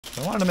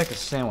I wanted to make a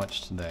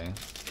sandwich today,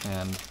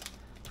 and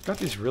I've got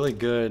these really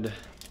good,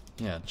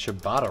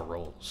 ciabatta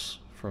rolls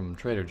from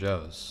Trader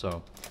Joe's, so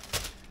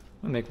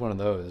I'm gonna make one of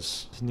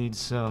those. Just need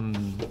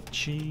some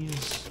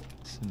cheese,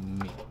 some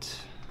meat,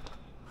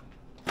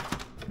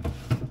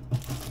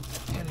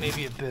 and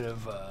maybe a bit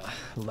of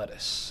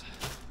lettuce.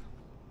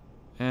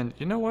 And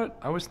you know what?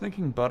 I was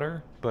thinking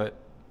butter, but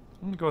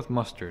I'm gonna go with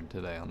mustard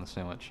today on the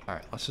sandwich. All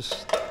right, let's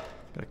just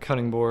get a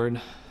cutting board.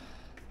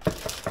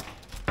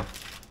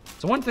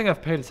 So one thing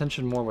I've paid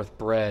attention more with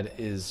bread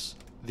is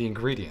the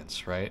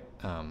ingredients, right?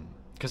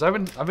 Because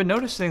I've been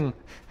noticing,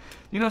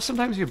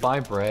 sometimes you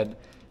buy bread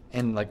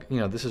and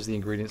this is the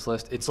ingredients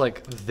list. It's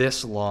like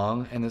this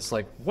long, and it's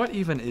like, what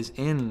even is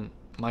in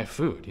my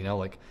food?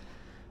 Like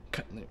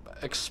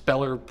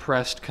expeller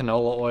pressed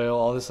canola oil,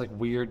 all this like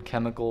weird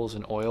chemicals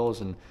and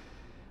oils. And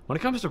when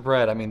it comes to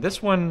bread, I mean,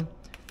 this one's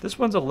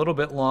a little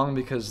bit long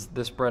because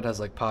this bread has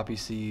like poppy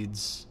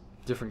seeds,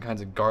 different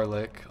kinds of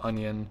garlic,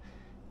 onion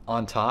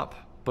on top.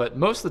 But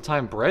most of the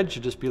time, bread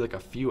should just be like a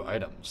few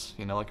items.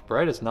 Like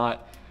bread is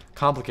not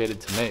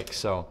complicated to make.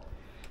 So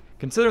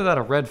consider that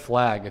a red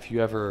flag if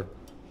you ever,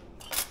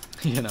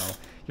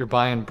 you're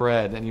buying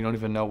bread and you don't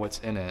even know what's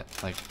in it.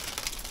 Like,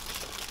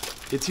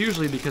 it's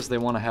usually because they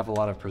want to have a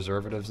lot of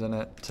preservatives in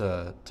it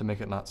to make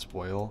it not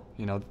spoil.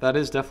 That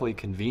is definitely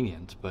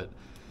convenient, but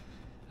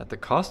at the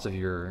cost of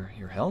your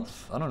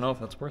health, I don't know if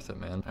that's worth it,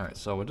 man. All right,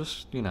 so we'll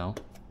just,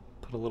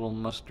 put a little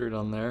mustard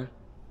on there.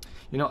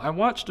 I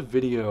watched a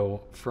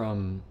video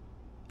from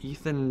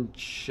Ethan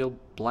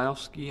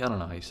Shiblowski. I don't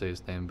know how you say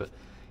his name, but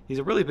he's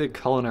a really big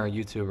culinary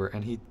YouTuber,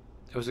 and he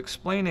was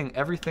explaining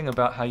everything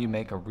about how you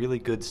make a really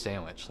good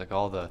sandwich, like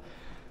all the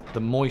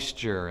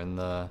moisture and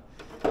the,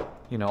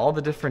 all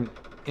the different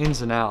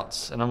ins and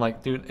outs. And I'm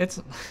like, dude,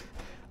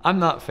 I'm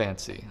not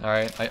fancy, all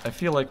right? I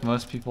feel like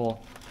most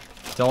people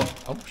don't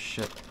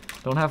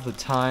have the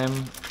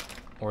time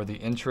or the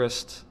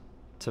interest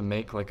to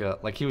make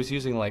like he was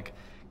using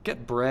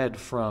get bread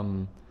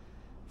from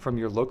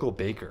your local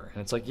baker.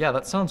 And it's like, yeah,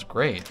 that sounds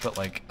great, but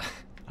I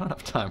don't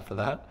have time for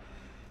that.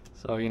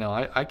 So,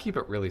 I keep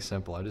it really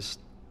simple. I just,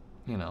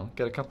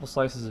 get a couple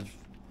slices of,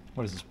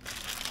 what is this,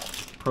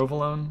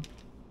 provolone?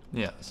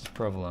 Yeah, this is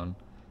provolone.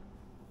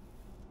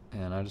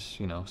 And I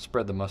just,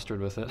 spread the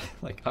mustard with it.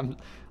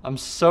 I'm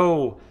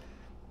so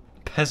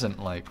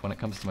peasant-like when it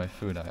comes to my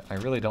food. I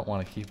really don't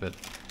want to keep it,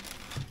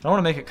 I don't want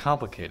to make it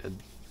complicated.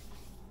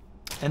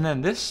 And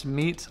then this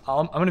meat,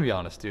 I'm going to be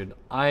honest, dude.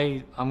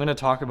 I'm going to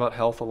talk about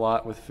health a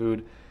lot with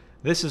food.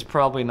 This is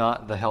probably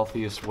not the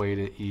healthiest way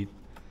to eat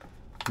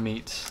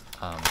meat.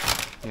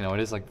 It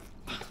is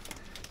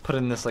put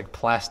in this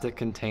plastic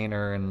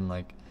container, and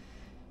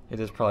it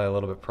is probably a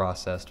little bit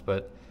processed.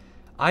 But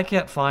I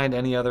can't find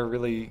any other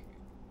really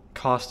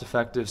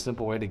cost-effective,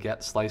 simple way to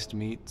get sliced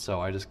meat, so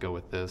I just go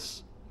with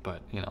this.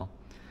 But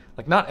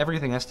not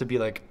everything has to be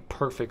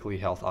perfectly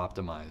health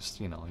optimized.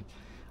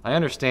 I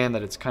understand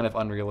that it's kind of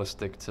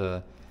unrealistic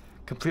to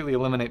completely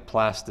eliminate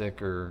plastic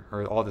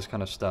or all this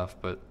kind of stuff,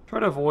 but try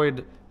to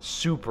avoid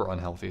super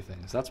unhealthy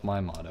things. That's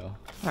my motto.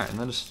 All right, and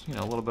then just,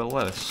 a little bit of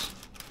lettuce.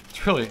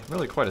 It's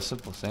really quite a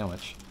simple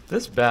sandwich.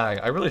 This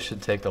bag, I really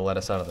should take the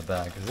lettuce out of the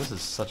bag because this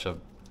is such a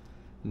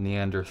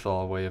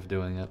Neanderthal way of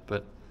doing it,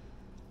 but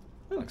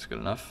it looks good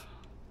enough.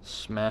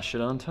 Smash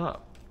it on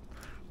top.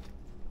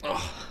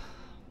 Oh.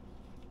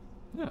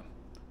 Yeah,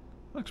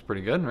 looks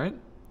pretty good, right?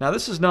 Now,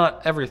 this is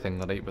not everything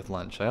that I eat with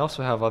lunch. I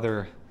also have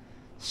other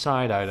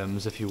side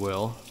items, if you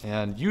will,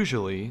 and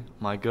usually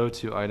my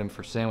go-to item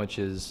for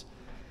sandwiches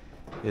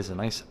is a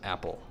nice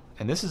apple.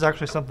 And this is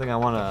actually something I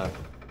want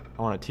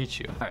to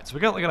teach you. All right, so we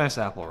got a nice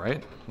apple,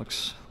 right?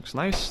 Looks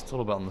nice. It's a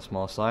little bit on the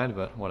small side,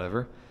 but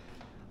whatever.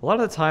 A lot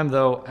of the time,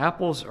 though,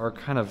 apples are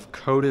kind of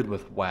coated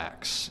with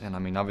wax, and I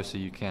mean,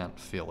 obviously you can't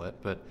feel it,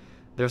 but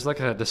there's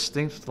a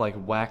distinct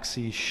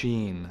waxy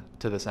sheen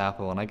to this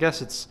apple, and I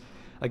guess it's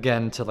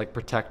again to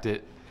protect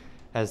it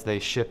as they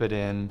ship it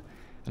in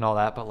and all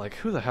that, but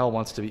who the hell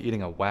wants to be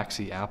eating a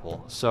waxy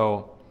apple?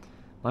 So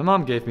my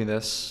mom gave me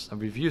this, and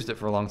we've used it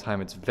for a long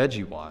time. It's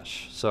veggie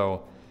wash.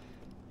 So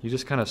you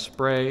just kind of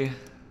spray,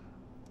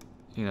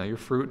 your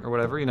fruit or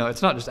whatever.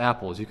 It's not just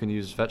apples. You can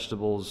use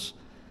vegetables,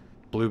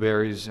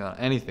 blueberries,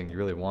 anything you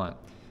really want.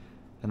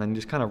 And then you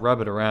just kind of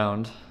rub it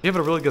around. Give it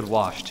a really good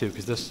wash too,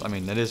 because this,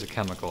 it is a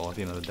chemical at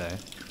the end of the day.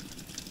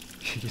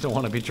 You don't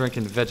want to be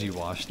drinking veggie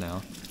wash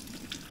now.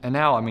 And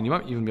now, you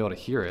might even be able to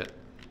hear it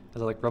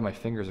as I rub my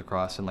fingers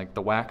across, and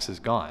the wax is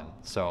gone.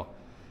 So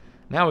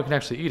now we can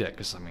actually eat it,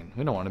 because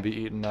we don't want to be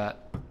eating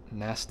that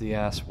nasty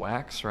ass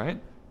wax, right?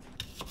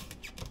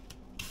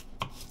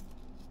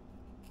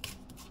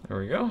 There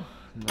we go.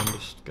 And then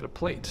just get a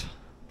plate.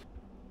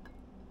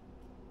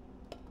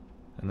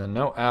 And then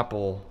no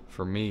apple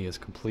for me is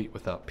complete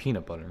without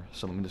peanut butter,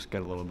 so let me just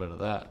get a little bit of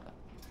that.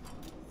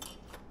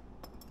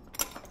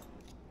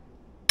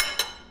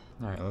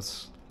 All right,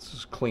 let's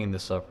just clean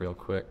this up real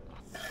quick.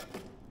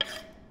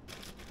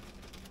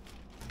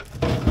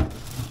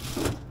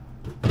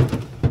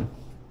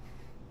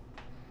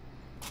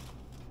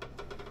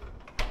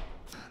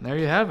 There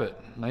you have it.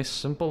 Nice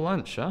simple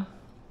lunch, huh?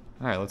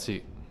 All right, let's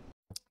eat.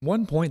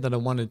 One point that I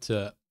wanted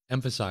to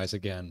emphasize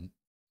again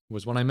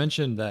was when I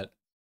mentioned that,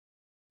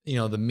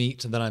 the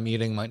meat that I'm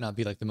eating might not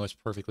be like the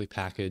most perfectly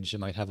packaged. It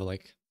might have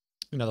like,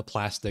 the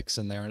plastics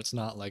in there and it's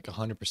not like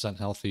 100%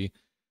 healthy.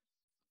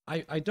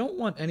 I don't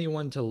want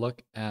anyone to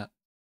look at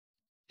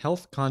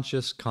health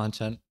conscious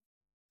content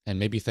and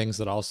maybe things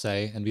that I'll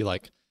say and be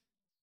like,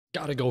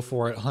 gotta go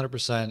for it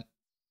 100%.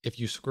 If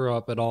you screw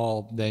up at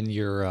all, then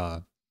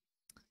you're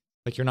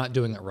not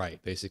doing it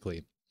right,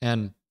 basically.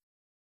 And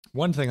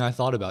one thing I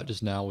thought about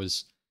just now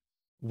was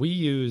we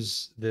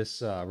use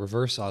this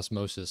reverse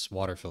osmosis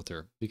water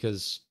filter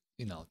because,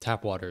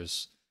 tap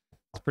water's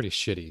it's pretty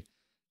shitty.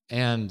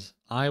 And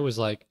I was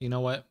like, you know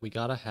what? We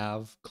gotta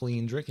have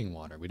clean drinking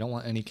water. We don't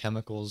want any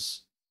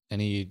chemicals,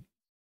 any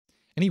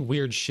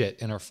weird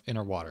shit in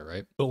our water,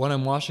 right? But when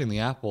I'm washing the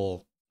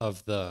apple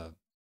of the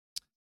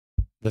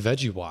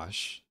veggie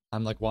wash,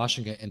 I'm like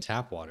washing it in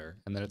tap water,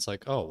 and then it's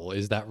like, oh, well,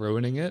 is that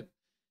ruining it?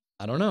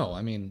 I don't know.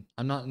 I mean,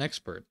 I'm not an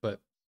expert, but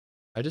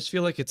I just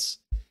feel like it's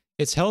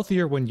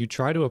healthier when you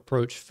try to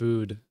approach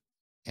food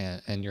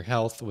and your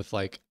health with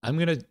like, I'm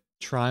gonna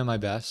try my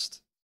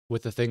best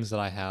with the things that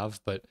I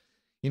have, but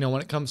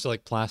when it comes to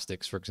like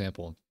plastics, for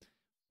example,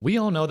 we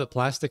all know that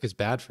plastic is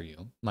bad for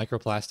you,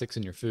 microplastics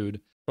in your food.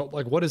 But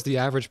like, what is the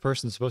average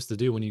person supposed to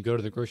do when you go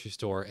to the grocery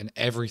store and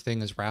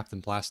everything is wrapped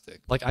in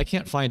plastic? Like, I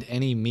can't find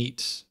any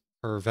meat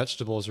or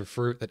vegetables or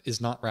fruit that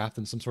is not wrapped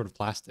in some sort of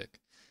plastic.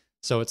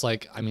 So it's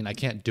like, I mean, I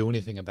can't do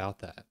anything about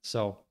that.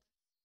 So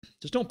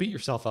just don't beat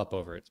yourself up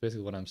over it. It's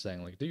basically what I'm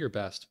saying. Like, do your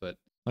best. But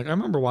like, I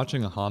remember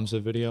watching a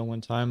Hamza video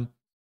one time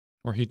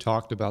where he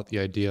talked about the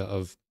idea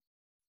of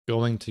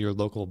going to your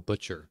local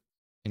butcher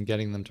and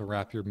getting them to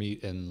wrap your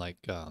meat in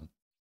like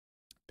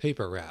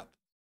paper wrap,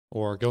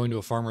 or going to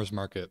a farmer's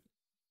market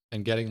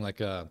and getting like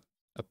a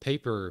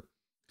paper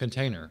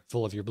container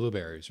full of your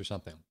blueberries or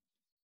something.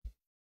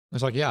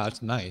 It's like, yeah,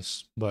 it's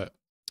nice, but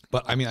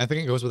I mean, I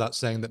think it goes without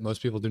saying that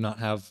most people do not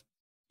have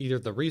either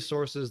the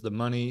resources, the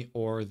money,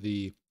 or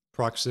the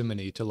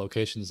proximity to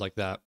locations like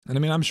that. And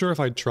I mean, I'm sure if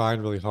I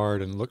tried really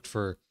hard and looked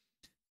for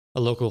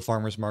a local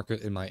farmer's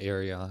market in my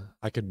area,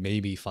 I could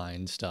maybe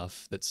find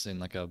stuff that's in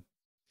like a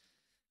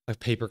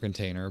paper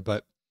container,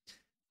 but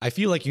I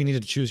feel like you need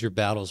to choose your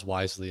battles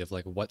wisely of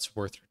like what's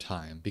worth your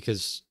time,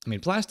 because I mean,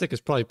 plastic is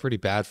probably pretty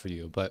bad for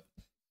you, but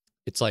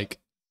it's like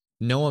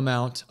no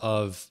amount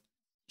of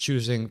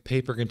choosing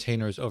paper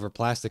containers over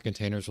plastic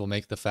containers will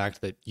make the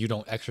fact that you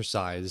don't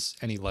exercise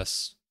any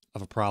less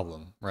of a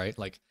problem, right?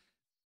 Like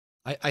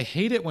I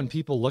hate it when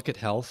people look at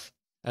health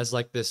as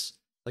like this,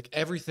 like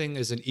everything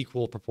is in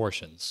equal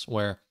proportions,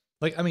 where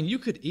like, I mean, you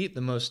could eat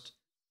the most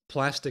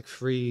plastic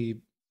free,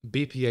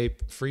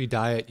 BPA free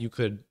diet you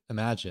could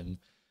imagine,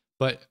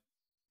 but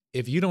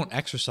if you don't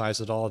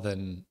exercise at all,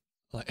 then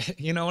like,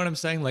 you know what I'm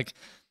saying? Like,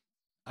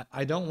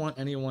 I don't want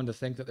anyone to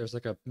think that there's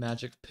like a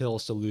magic pill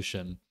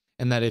solution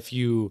and that if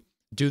you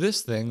do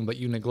this thing, but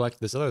you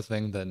neglect this other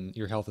thing, then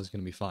your health is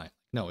going to be fine.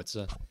 No, it's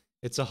a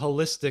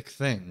holistic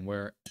thing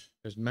where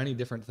there's many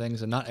different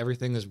things and not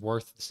everything is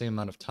worth the same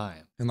amount of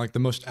time. And like the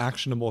most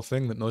actionable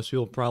thing that most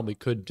people probably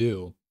could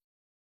do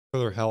for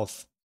their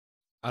health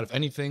out of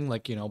anything,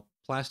 like,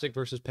 plastic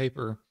versus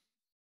paper,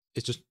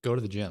 is just go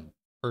to the gym,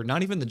 or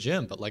not even the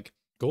gym, but like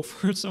go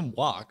for some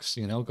walks,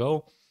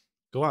 go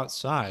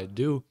outside,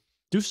 do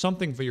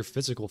something for your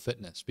physical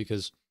fitness,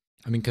 because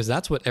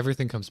that's what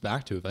everything comes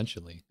back to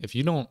eventually. If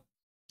you don't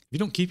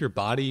keep your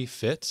body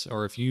fit,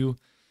 or if you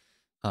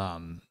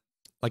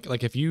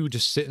like if you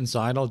just sit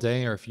inside all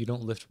day, or if you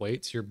don't lift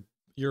weights,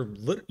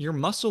 your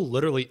muscle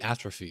literally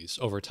atrophies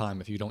over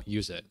time if you don't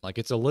use it. Like,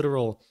 it's a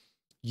literal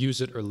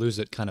use it or lose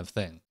it kind of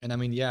thing. And I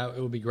mean, yeah,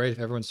 it would be great if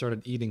everyone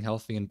started eating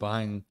healthy and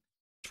buying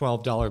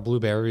 $12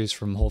 blueberries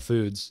from Whole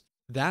Foods.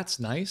 That's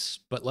nice,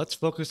 but let's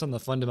focus on the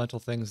fundamental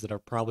things that are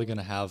probably going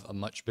to have a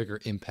much bigger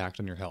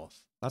impact on your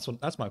health.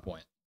 That's my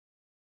point.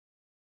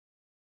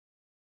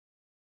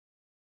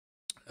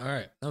 All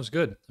right, that was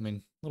good. I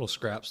mean, little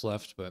scraps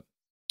left, but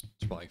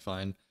it's probably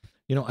fine.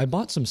 I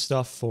bought some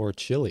stuff for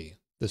chili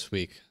this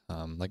week,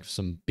 like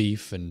some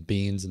beef and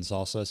beans and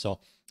salsa. So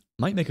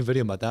might make a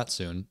video about that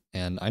soon.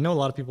 And I know a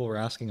lot of people were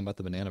asking about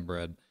the banana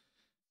bread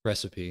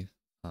recipe.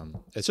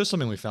 It's just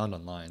something we found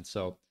online.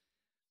 So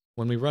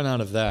when we run out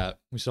of that,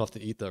 we still have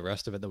to eat the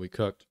rest of it that we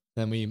cooked.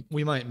 Then we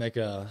might make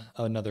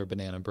another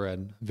banana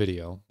bread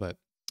video. But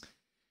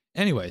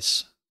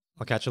anyways,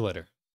 I'll catch you later.